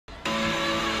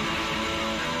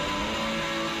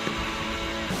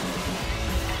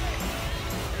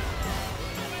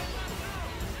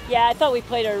Yeah, I thought we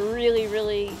played a really,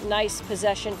 really nice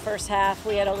possession first half.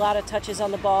 We had a lot of touches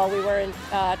on the ball. We weren't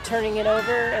turning it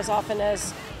over as often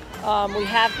as we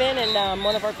have been, and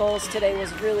one of our goals today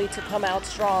was really to come out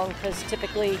strong, because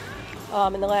typically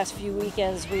in the last few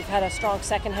weekends we've had a strong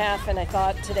second half, and I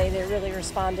thought today they really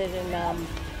responded, and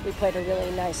we played a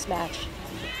really nice match.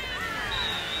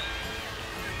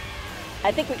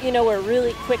 I think we're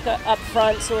really quick up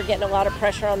front, so we're getting a lot of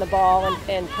pressure on the ball,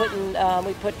 and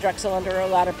we put Drexel under a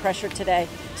lot of pressure today.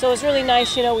 So it was really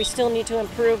nice. We still need to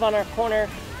improve on our corner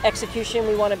execution.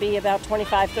 We want to be about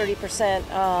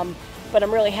 25-30%, but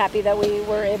I'm really happy that we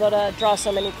were able to draw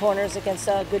so many corners against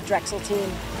a good Drexel team.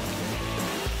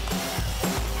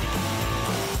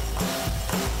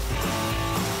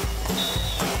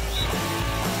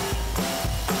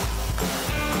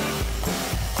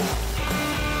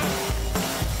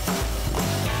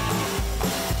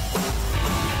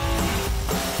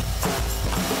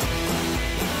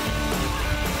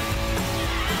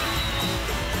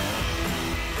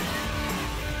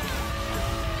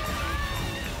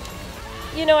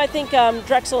 I think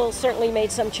Drexel certainly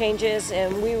made some changes,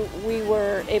 and we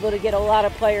were able to get a lot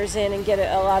of players in and get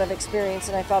a lot of experience,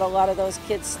 and I thought a lot of those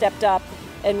kids stepped up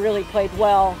and really played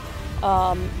well.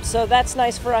 So that's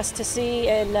nice for us to see,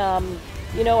 and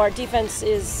our defense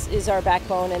is our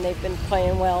backbone, and they've been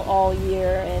playing well all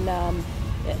year, and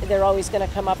they're always going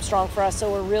to come up strong for us,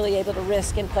 so we're really able to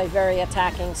risk and play very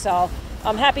attacking. So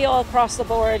I'm happy all across the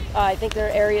board. I think there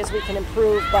are areas we can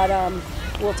improve, but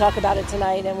we'll talk about it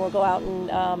tonight, and we'll go out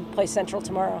and play Central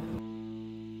tomorrow.